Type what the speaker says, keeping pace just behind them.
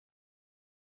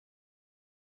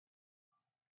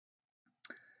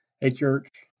Hey, church,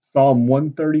 Psalm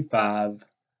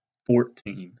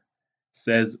 135:14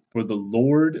 says, "For the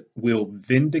Lord will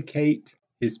vindicate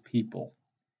his people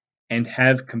and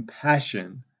have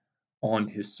compassion on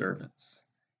his servants."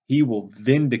 He will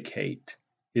vindicate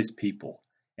his people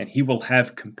and he will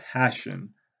have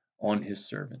compassion on his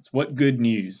servants. What good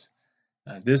news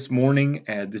this morning,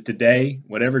 today,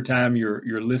 whatever time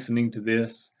you're listening to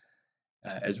this,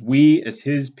 as we, as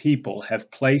his people, have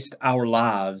placed our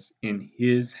lives in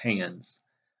his hands.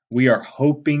 We are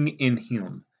hoping in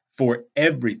him for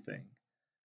everything.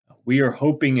 We are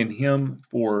hoping in him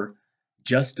for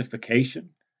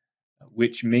justification,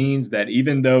 which means that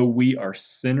even though we are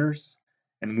sinners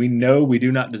and we know we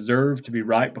do not deserve to be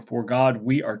right before God,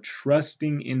 we are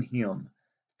trusting in him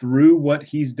through what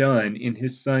he's done in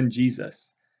his son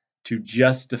Jesus to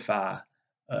justify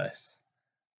us.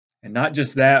 And not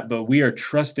just that, but we are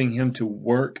trusting him to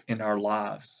work in our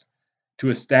lives, to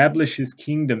establish his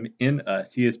kingdom in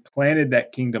us. He has planted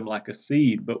that kingdom like a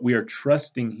seed, but we are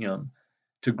trusting him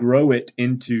to grow it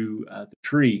into the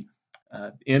tree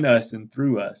in us and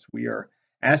through us. We are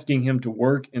asking him to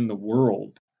work in the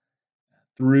world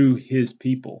through his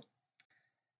people.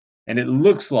 And it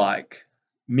looks like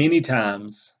many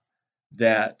times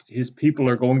that his people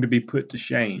are going to be put to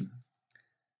shame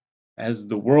as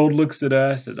the world looks at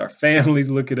us, as our families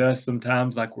look at us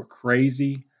sometimes like we're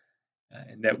crazy,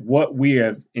 and that what we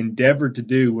have endeavored to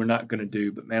do, we're not going to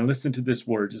do. But man, listen to this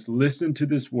word. Just listen to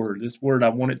this word. This word, I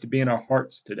want it to be in our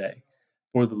hearts today.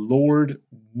 For the Lord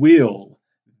will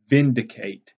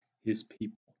vindicate his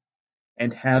people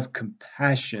and have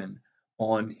compassion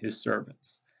on his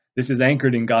servants. This is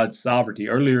anchored in God's sovereignty.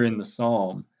 Earlier in the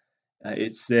psalm,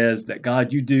 it says that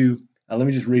God, you do. Let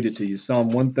me just read it to you. Psalm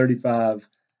 135,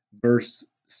 verse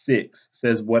 6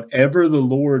 says, "Whatever the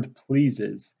Lord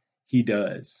pleases, he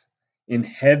does, in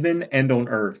heaven and on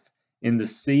earth, in the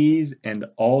seas and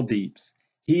all deeps.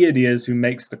 He it is who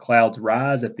makes the clouds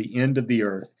rise at the end of the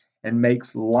earth, and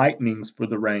makes lightnings for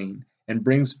the rain, and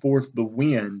brings forth the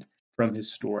wind from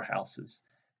his storehouses."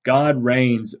 God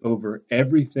reigns over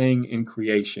everything in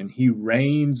creation. He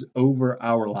reigns over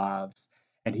our lives.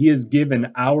 And he has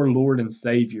given our Lord and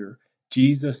Savior,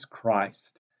 Jesus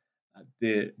Christ,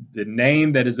 the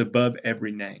name that is above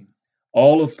every name.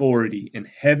 All authority in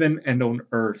heaven and on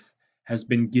earth has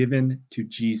been given to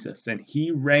Jesus, and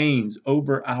he reigns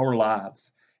over our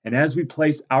lives. And as we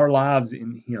place our lives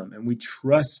in him and we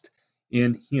trust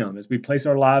in him, as we place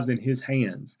our lives in his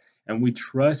hands and we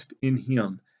trust in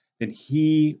him, then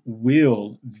he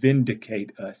will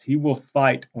vindicate us. He will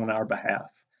fight on our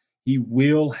behalf. He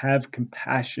will have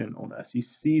compassion on us. He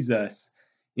sees us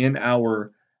in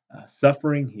our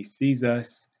suffering. He sees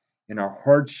us in our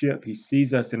hardship. He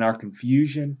sees us in our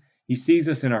confusion. He sees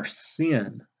us in our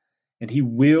sin, and he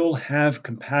will have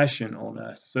compassion on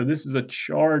us. So this is a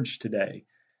charge today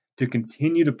to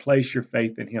continue to place your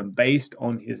faith in him based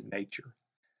on his nature.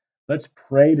 Let's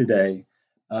pray today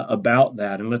about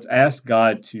that, and let's ask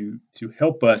God to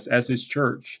help us as his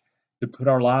church to put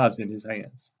our lives in his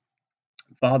hands.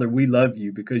 Father, we love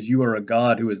you because you are a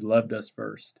God who has loved us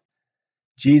first.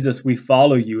 Jesus, we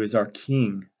follow you as our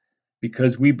King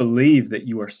because we believe that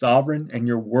you are sovereign and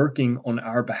you're working on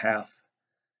our behalf.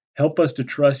 Help us to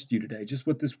trust you today, just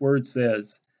what this word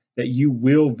says, that you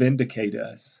will vindicate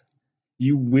us.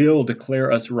 You will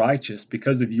declare us righteous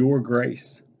because of your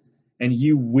grace. And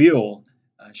you will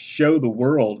show the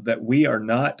world that we are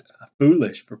not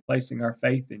foolish for placing our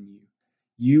faith in you.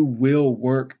 You will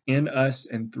work in us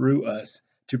and through us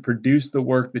to produce the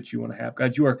work that you want to have.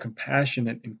 God, you are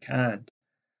compassionate and kind.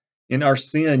 In our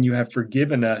sin, you have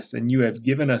forgiven us and you have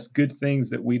given us good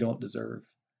things that we don't deserve.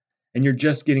 And you're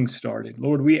just getting started.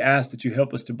 Lord, we ask that you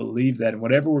help us to believe that in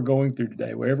whatever we're going through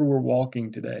today, wherever we're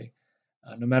walking today,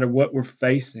 no matter what we're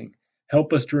facing,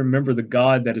 help us to remember the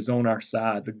God that is on our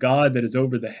side, the God that is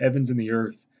over the heavens and the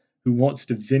earth, who wants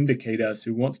to vindicate us,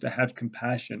 who wants to have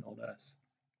compassion on us.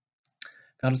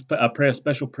 God, I pray a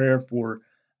special prayer for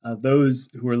those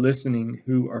who are listening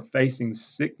who are facing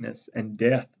sickness and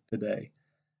death today.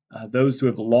 Those who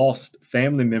have lost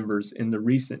family members in the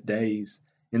recent days,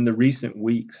 in the recent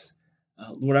weeks.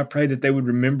 Lord, I pray that they would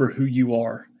remember who you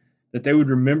are, that they would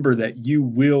remember that you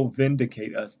will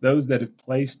vindicate us. Those that have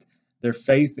placed their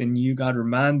faith in you, God,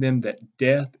 remind them that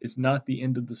death is not the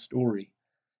end of the story,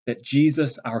 that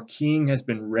Jesus, our King, has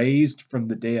been raised from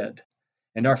the dead,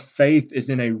 and our faith is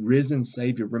in a risen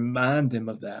Savior. Remind them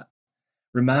of that.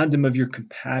 Remind them of your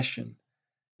compassion,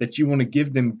 that you want to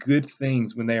give them good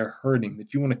things when they are hurting,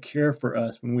 that you want to care for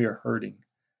us when we are hurting.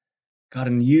 God,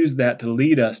 and use that to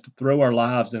lead us to throw our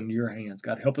lives into your hands.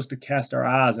 God, help us to cast our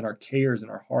eyes and our cares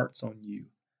and our hearts on you.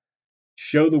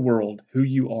 show the world who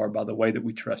you are by the way that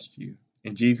we trust you.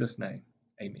 In Jesus' name,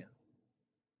 amen.